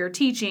learning or your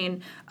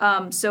teaching.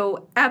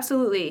 So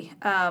absolutely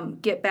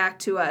get back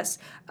to us.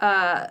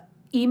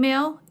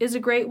 Email is a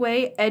great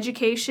way,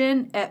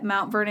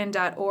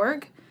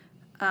 education@mountvernon.org.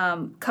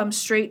 Comes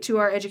straight to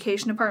our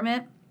education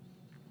department.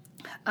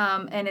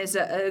 And is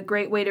a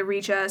great way to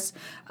reach us.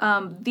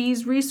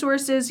 These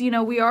resources,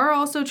 we are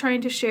also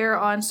trying to share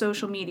on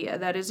social media.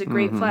 That is a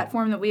great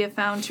platform that we have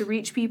found to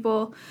reach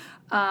people.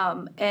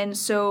 And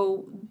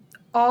so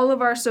all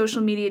of our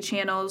social media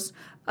channels,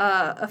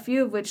 a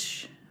few of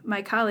which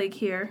my colleague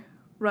here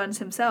runs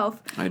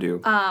himself. I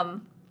do.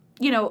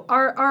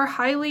 Are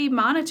highly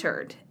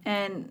monitored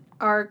and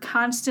are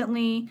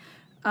constantly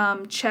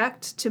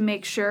checked to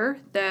make sure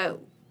that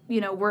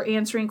we're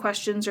answering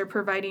questions or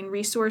providing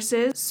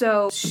resources.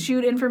 So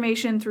shoot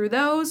information through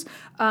those.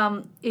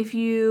 If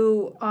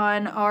you,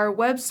 on our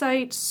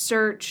website,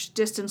 search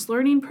distance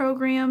learning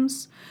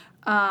programs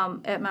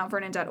at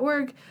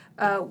mountvernon.org,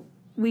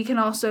 we can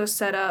also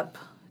set up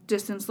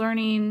distance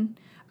learning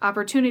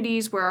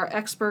opportunities where our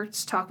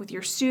experts talk with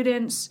your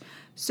students.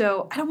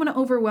 So I don't want to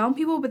overwhelm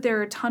people, but there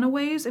are a ton of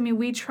ways. I mean,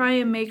 we try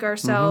and make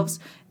ourselves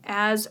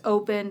as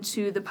open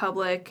to the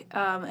public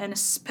and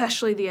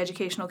especially the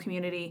educational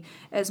community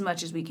as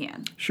much as we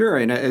can. Sure,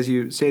 and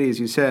Sadie, as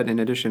you said, in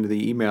addition to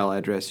the email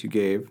address you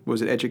gave,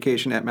 was it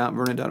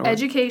education@mountvernon.org?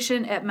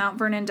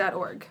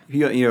 Education@mountvernon.org.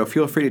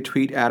 Feel free to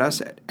tweet at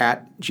us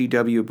at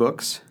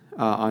GWBooks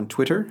on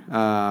Twitter.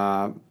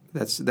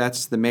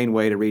 That's the main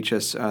way to reach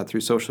us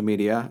through social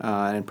media,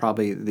 and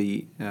probably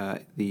the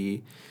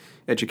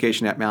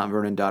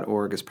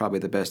education@mountvernon.org is probably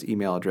the best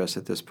email address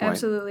at this point.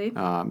 Absolutely.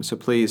 So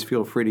please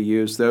feel free to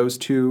use those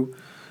two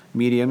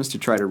mediums to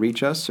try to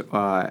reach us,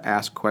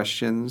 ask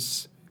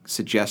questions,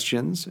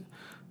 suggestions.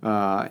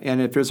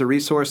 And if there's a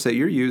resource that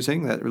you're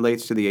using that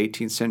relates to the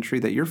 18th century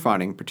that you're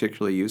finding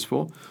particularly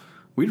useful,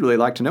 we'd really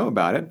like to know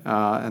about it.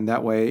 And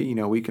that way,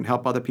 we can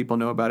help other people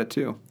know about it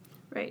too.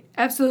 Right.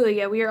 Absolutely.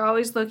 Yeah, we are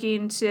always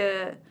looking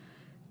to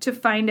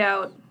find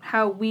out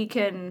how we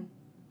can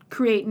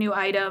create new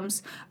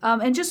items.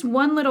 And just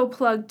one little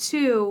plug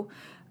too,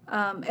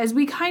 as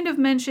we kind of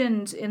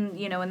mentioned in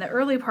the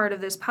early part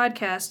of this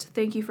podcast,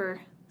 thank you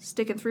for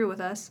sticking through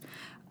with us,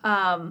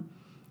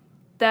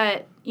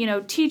 that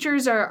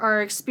teachers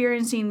are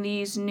experiencing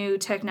these new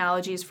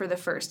technologies for the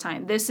first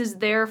time. This is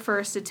their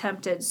first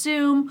attempt at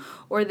Zoom,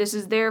 or this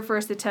is their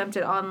first attempt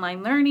at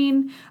online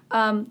learning.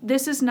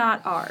 This is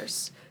not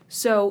ours.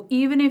 So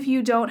even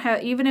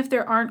if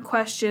there aren't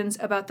questions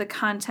about the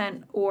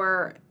content,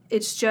 or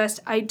it's just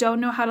I don't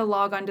know how to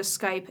log onto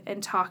Skype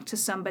and talk to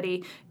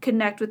somebody,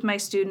 connect with my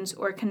students,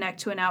 or connect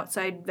to an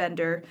outside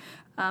vendor,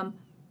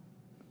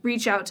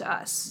 reach out to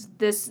us.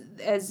 This,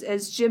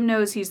 as Jim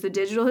knows, he's the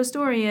digital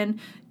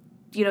historian.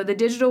 The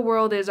digital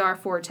world is our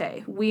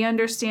forte. We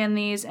understand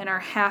these and are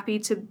happy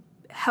to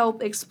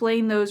help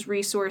explain those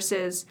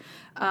resources,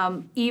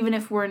 even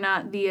if we're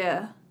not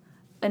the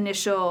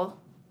initial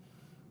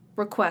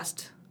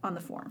request on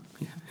the form.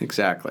 Yeah,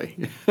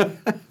 exactly.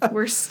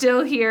 We're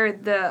still here.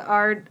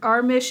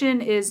 Our mission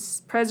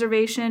is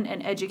preservation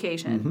and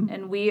education,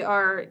 and we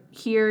are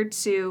here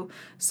to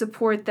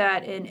support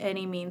that in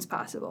any means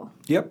possible.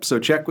 Yep. So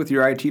check with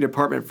your IT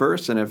department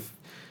first, and if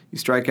you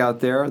strike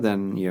out there,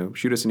 then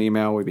shoot us an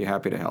email. We'd be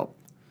happy to help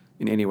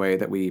in any way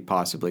that we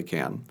possibly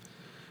can.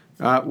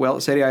 Well,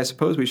 Sadie, I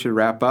suppose we should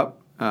wrap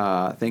up.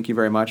 Thank you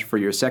very much for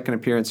your second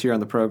appearance here on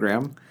the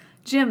program.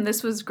 Jim,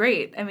 this was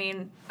great. I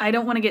mean, I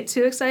don't want to get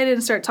too excited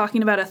and start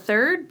talking about a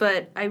third,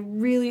 but I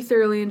really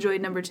thoroughly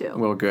enjoyed number 2.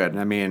 Well, good.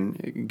 I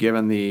mean,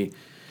 given the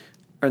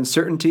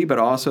uncertainty, but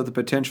also the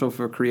potential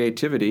for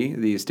creativity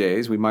these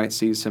days, we might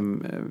see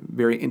some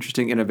very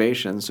interesting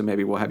innovations. So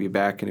maybe we'll have you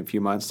back in a few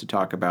months to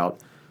talk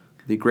about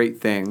the great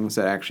things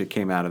that actually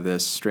came out of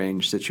this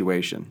strange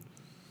situation.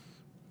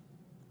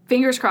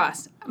 Fingers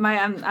crossed.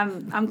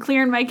 I'm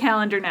clearing my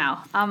calendar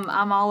now.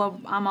 I'm all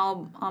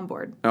on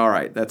board. All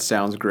right, that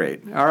sounds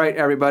great. All right,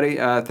 everybody,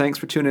 thanks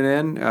for tuning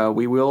in.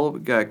 We will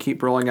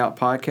keep rolling out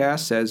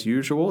podcasts as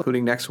usual,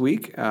 including next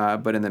week.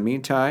 But in the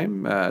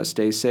meantime,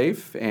 stay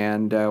safe,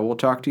 and we'll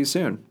talk to you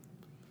soon.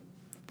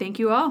 Thank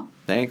you all.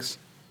 Thanks.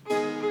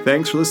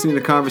 Thanks for listening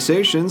to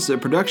Conversations, a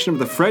production of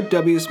the Fred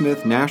W.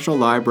 Smith National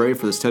Library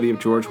for the Study of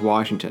George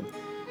Washington.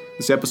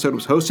 This episode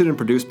was hosted and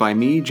produced by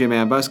me, Jim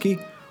Ambuske.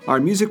 Our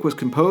music was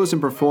composed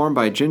and performed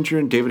by Ginger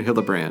and David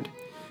Hildebrand.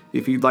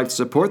 If you'd like to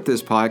support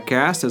this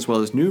podcast, as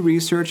well as new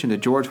research into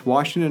George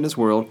Washington and his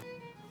world,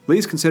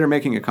 please consider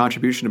making a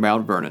contribution to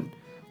Mount Vernon.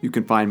 You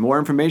can find more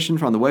information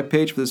from the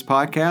webpage for this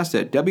podcast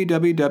at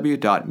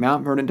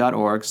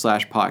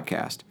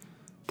www.mountvernon.org/podcast.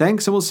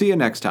 Thanks, and we'll see you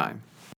next time.